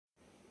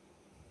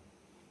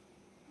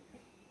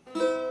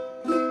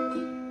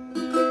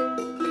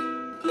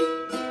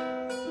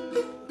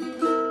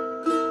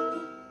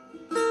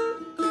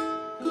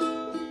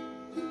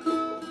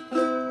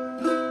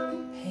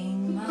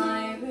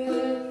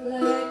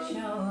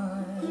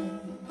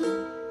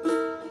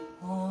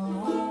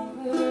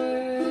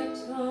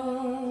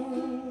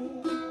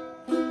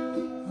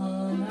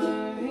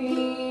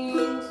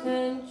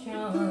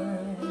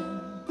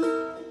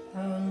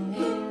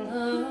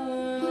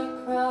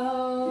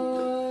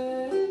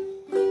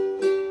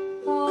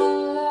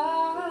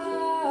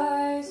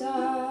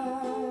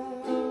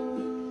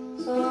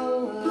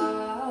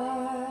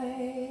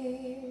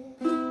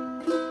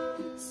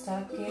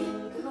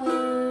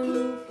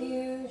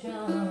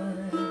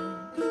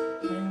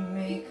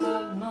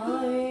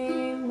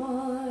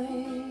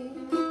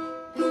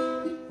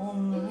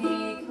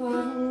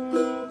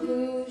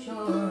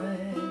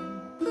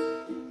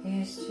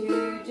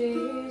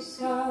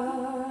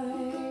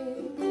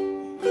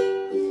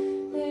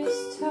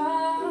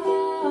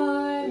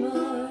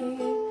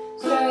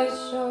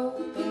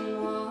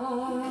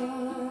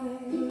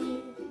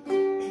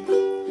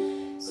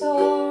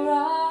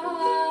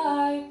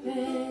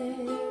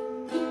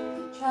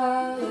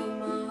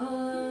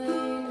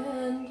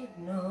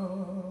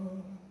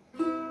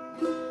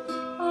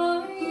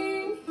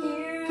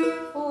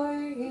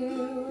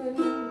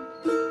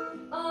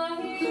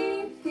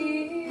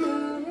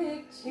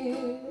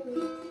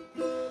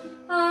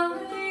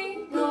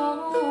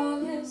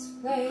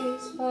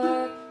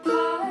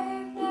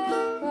I've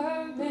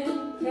never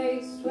been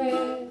faced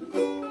with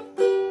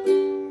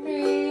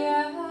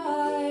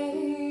reality,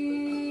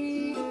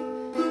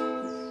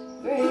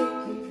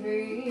 breaking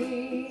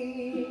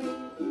free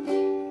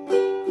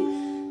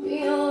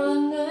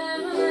beyond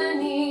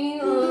any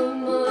of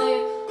my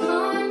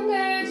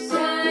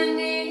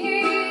understanding.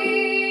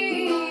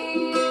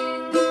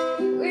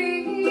 We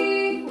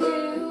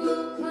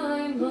will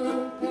climb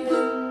up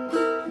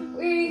and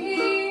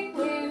we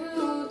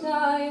will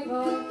dive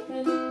off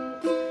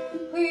and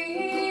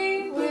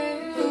we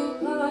will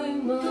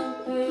climb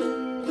up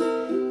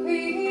and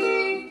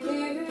we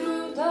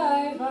will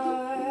dive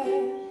off.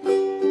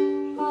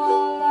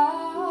 Our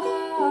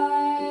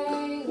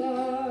lives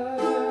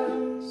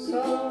are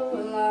so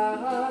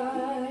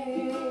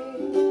alive,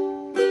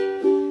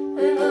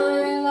 and I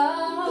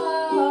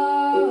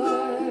love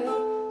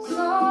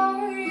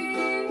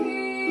stories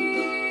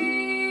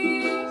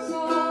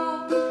so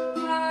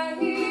high.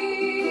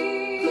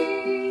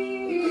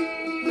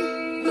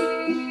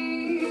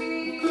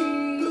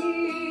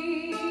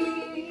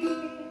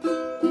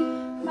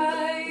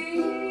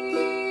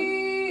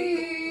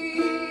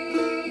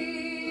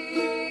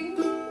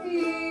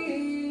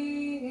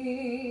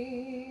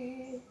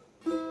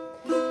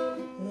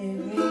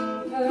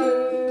 Living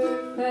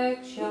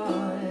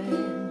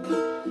perfection,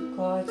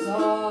 God's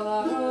all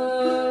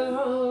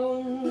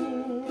around,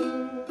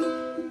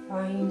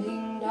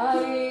 finding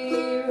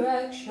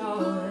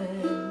direction,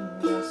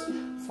 just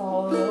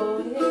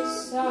follow His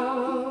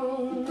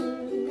sound.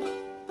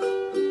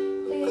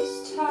 This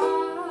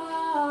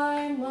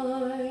time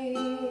I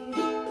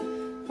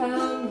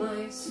found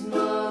my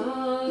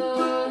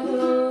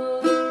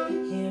smile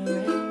here in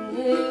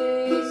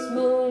this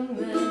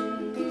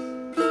moment,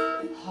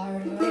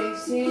 heart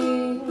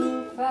racing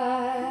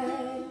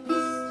fast,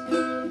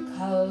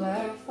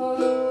 colorful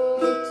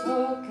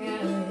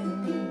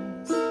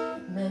tokens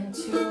meant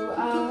to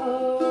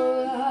outlast,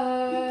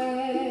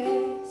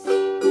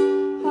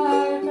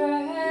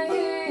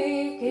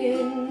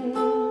 heartbreaking,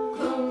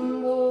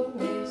 humble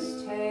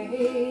mistake,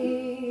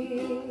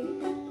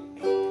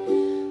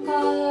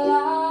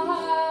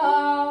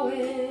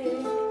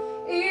 allowing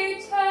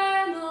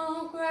eternal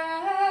grace.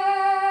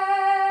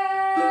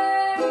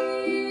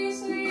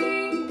 We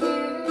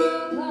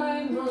will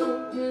climb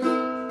up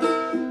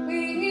and we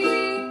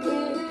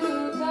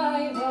will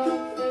dive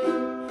off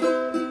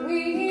and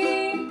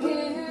we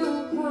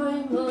will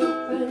climb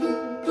up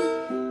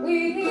and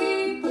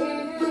we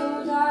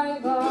will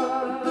dive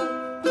off.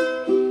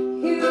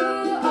 You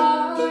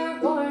are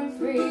born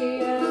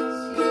free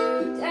as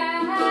you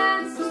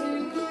dance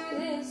to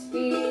this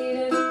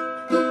beat,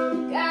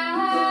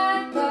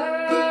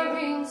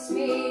 gathering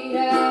speed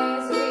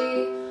as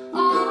we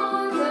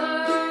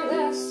honor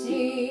the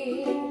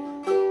sea.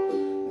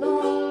 No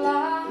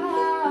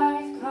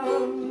life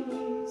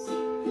comes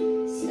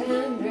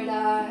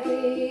standardized.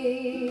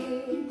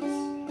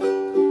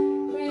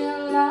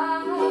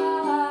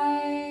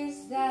 Realize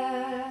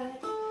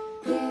that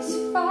this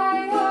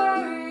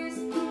fire's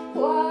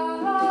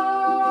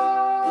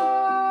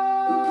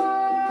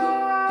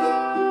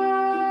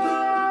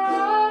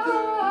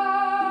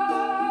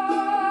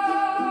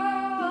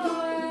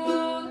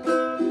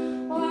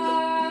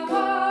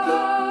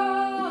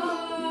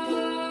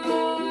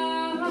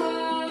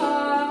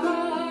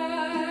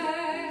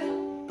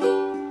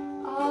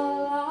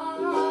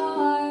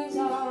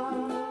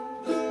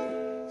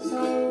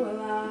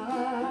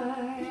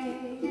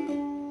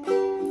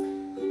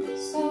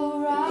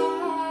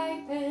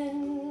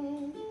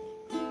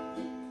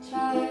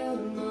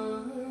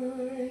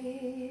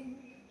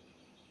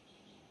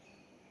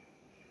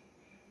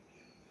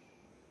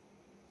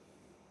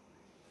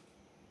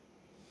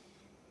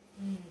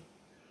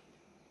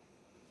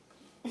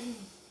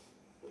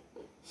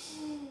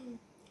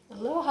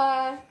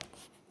Aloha!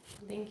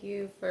 Thank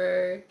you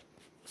for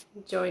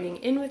joining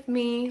in with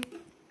me.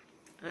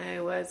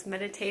 I was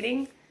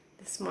meditating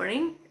this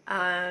morning,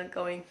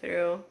 going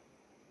through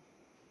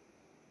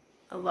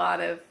a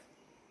lot of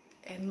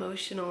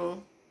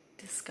emotional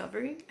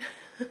discovery,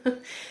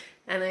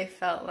 and I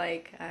felt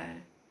like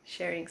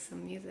sharing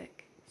some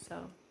music,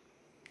 so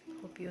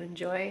hope you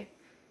enjoy.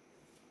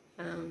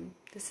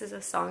 This is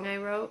a song I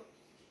wrote.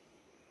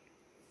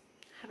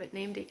 I haven't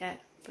named it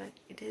yet, but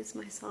it is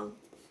my song.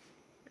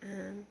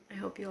 And I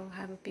hope you all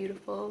have a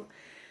beautiful,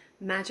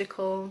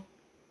 magical,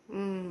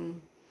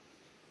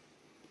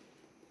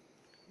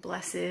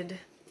 blessed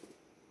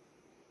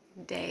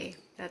day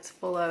that's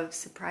full of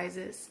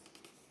surprises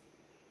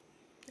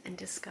and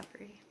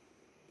discovery.